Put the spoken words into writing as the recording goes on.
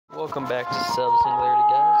Welcome back to Singularity,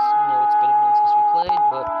 guys. I know it's been a minute since we played,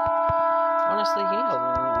 but honestly, you need a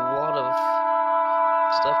lot of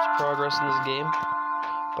stuff to progress in this game.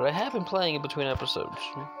 But I have been playing in between episodes.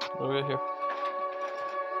 Over here.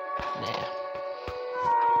 Nah.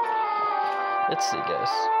 Let's see,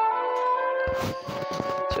 guys.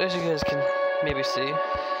 So as you guys can maybe see,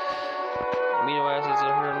 amino acids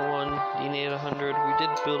at 101, DNA at 100. We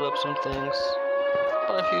did build up some things.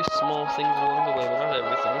 A few small things along the way, but not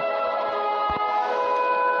everything.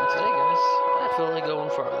 And today, guys, I feel like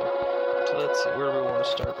going farther. So let's see, where do we want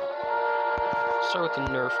to start? Start with the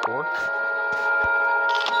Nerf core.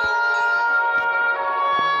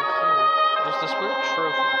 There's this weird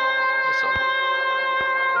trophy I saw,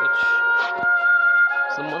 which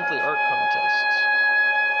is the monthly art contest.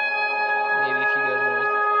 Maybe if you guys want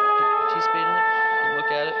to participate in it,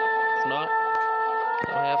 look at it. If not,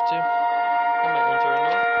 don't have to. I might enter in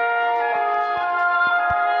there.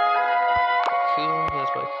 Cocoon,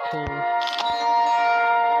 that's my cocoon.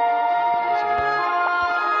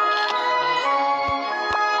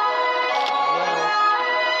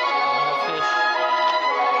 Fish.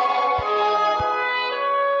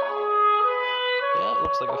 Yeah, it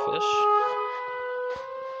looks like a fish.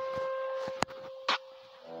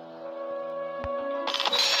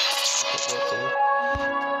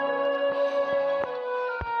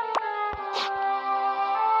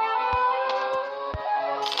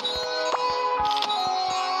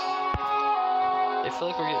 I feel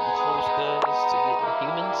like we're getting close, guys, to getting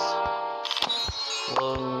humans.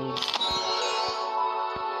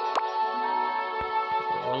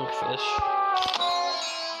 Lungfish.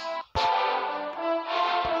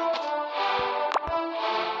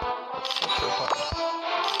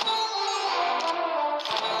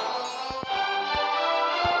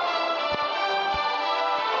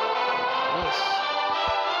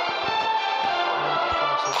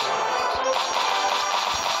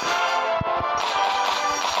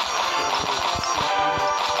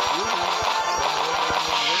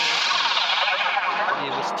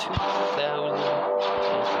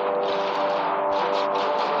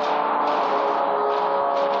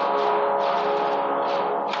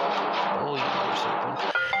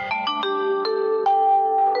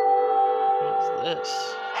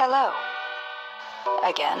 Hello.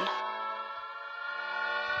 Again.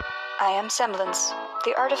 I am Semblance,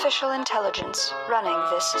 the artificial intelligence running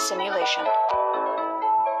this simulation.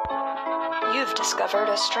 You've discovered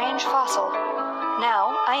a strange fossil.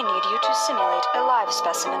 Now, I need you to simulate a live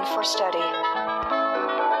specimen for study.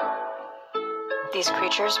 These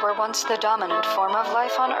creatures were once the dominant form of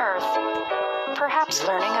life on Earth. Perhaps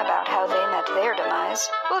learning about how they met their demise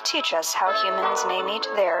will teach us how humans may meet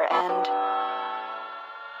their end.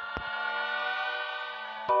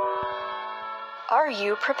 Are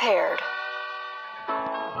you prepared?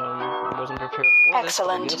 I wasn't prepared for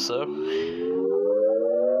Excellent. this, I guess so.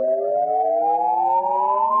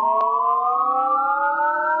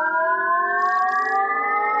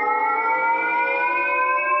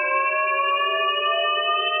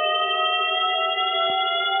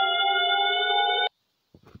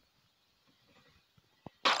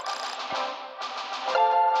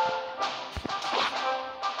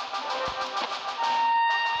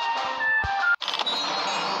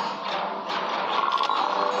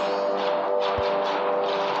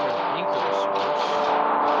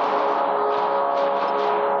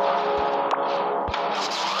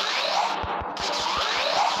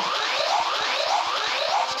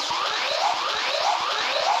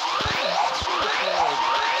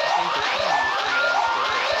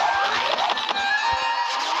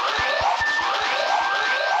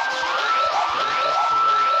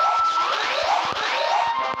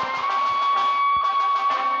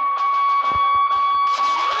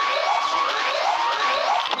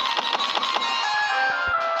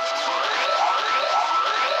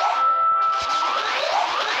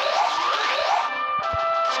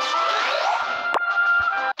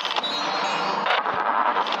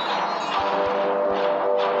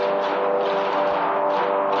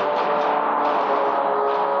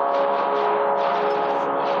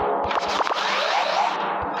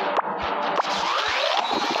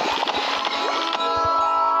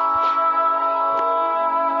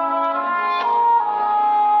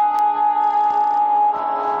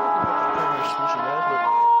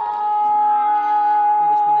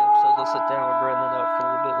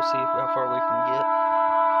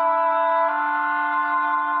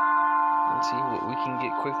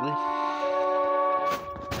 Quickly.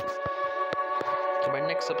 So by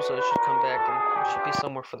next episode I should come back and I should be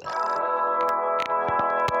somewhere for that.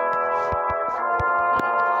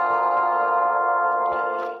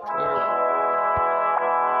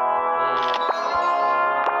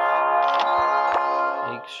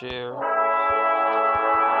 share.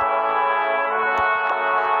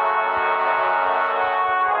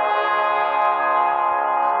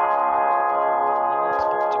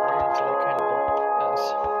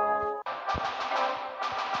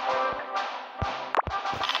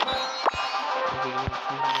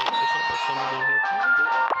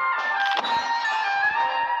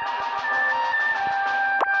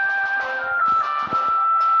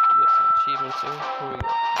 Achievements here. What do we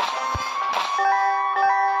got?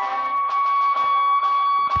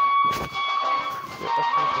 I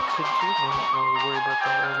think we could do, but I'm not really worried about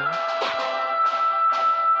that right now.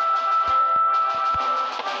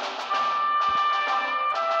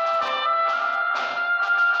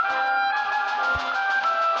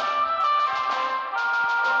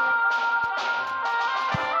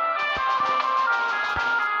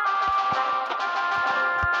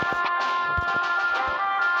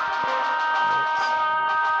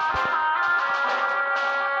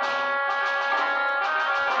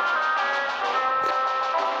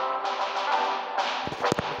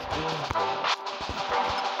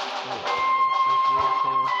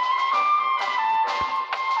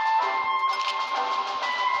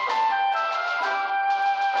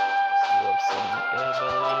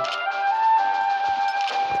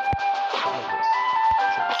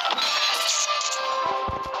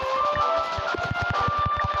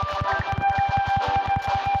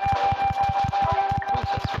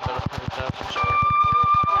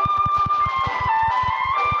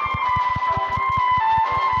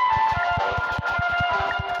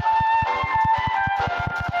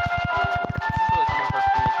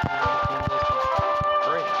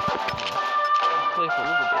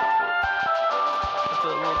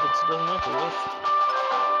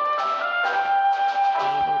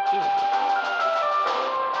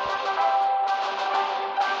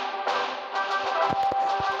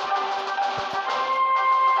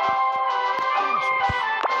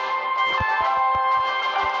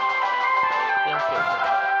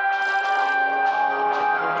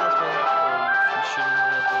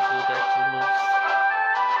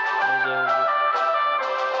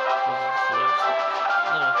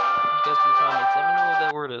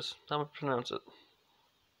 How to pronounce it.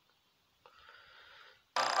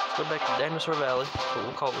 Let's go back to Dinosaur Valley. That's what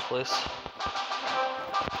we'll call this place.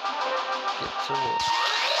 Get to work.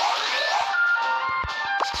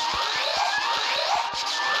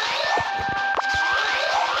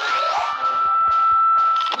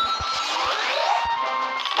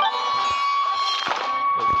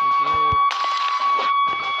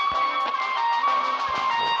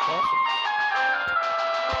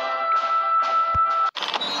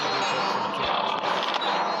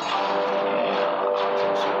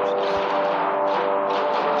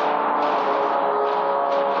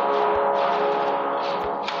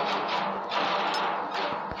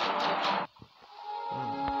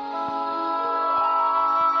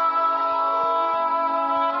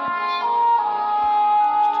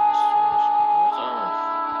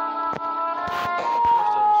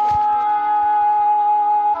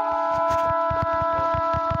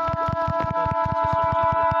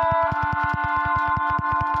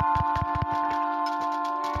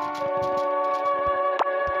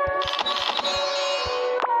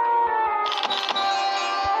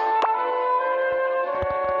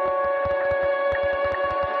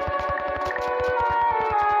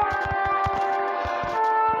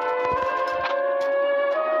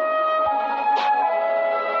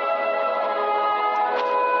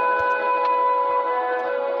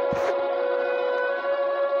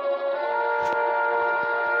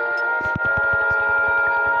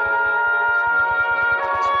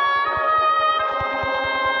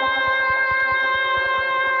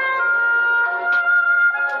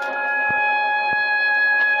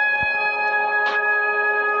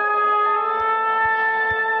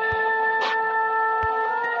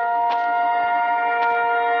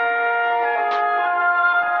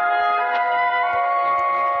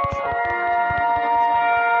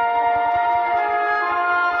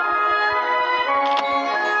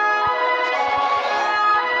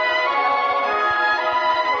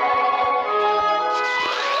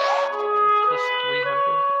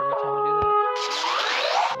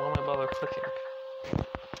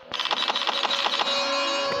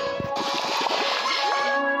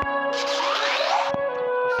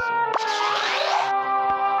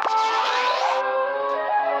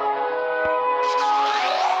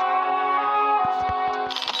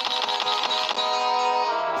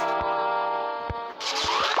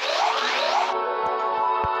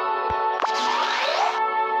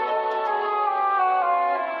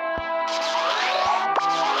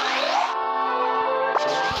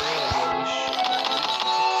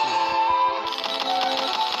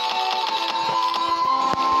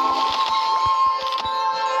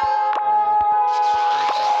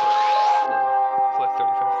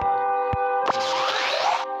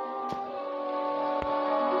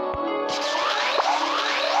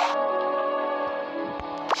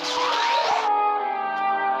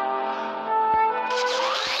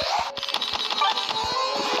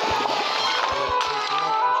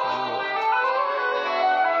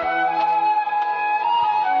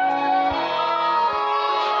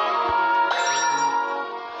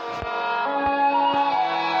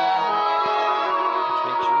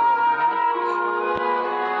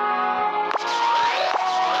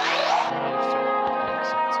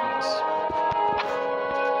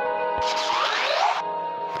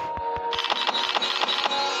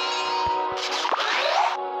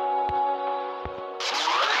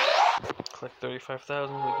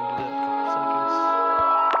 35,000. We can do that in a couple seconds.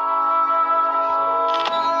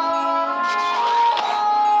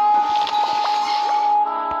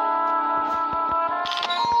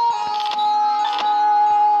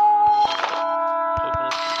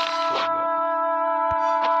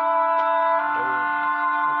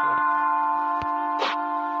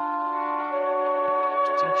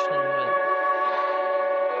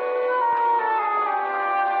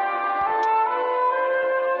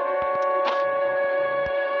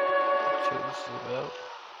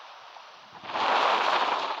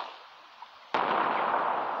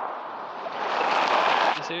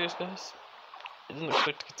 Serious, guys? I didn't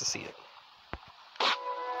expect to get to see it.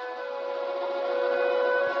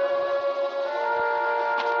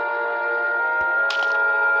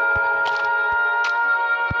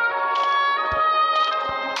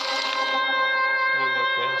 There we go,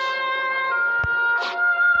 guys.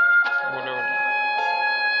 We're never done.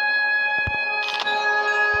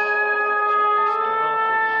 Start off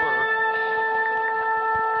where we were.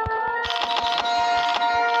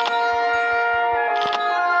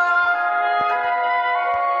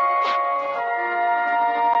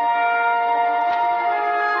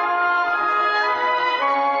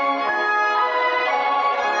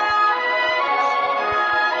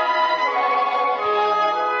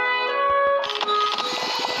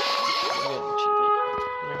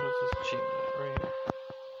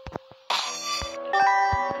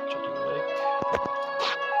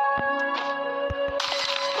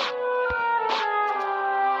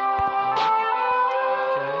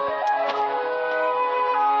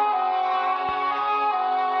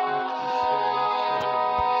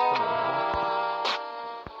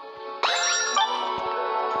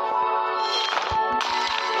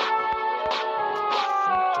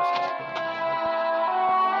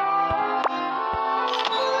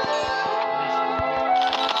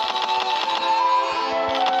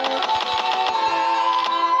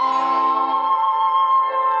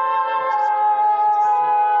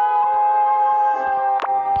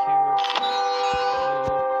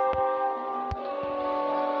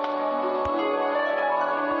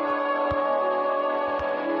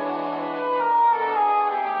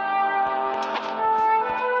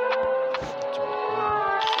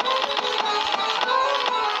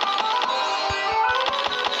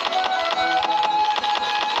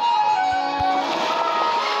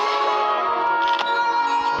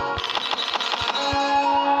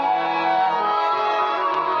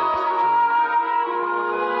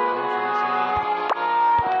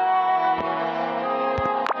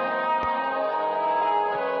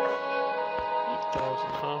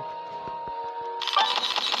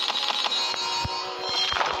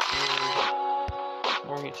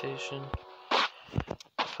 More mutation.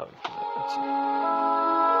 How we do that? Let's see.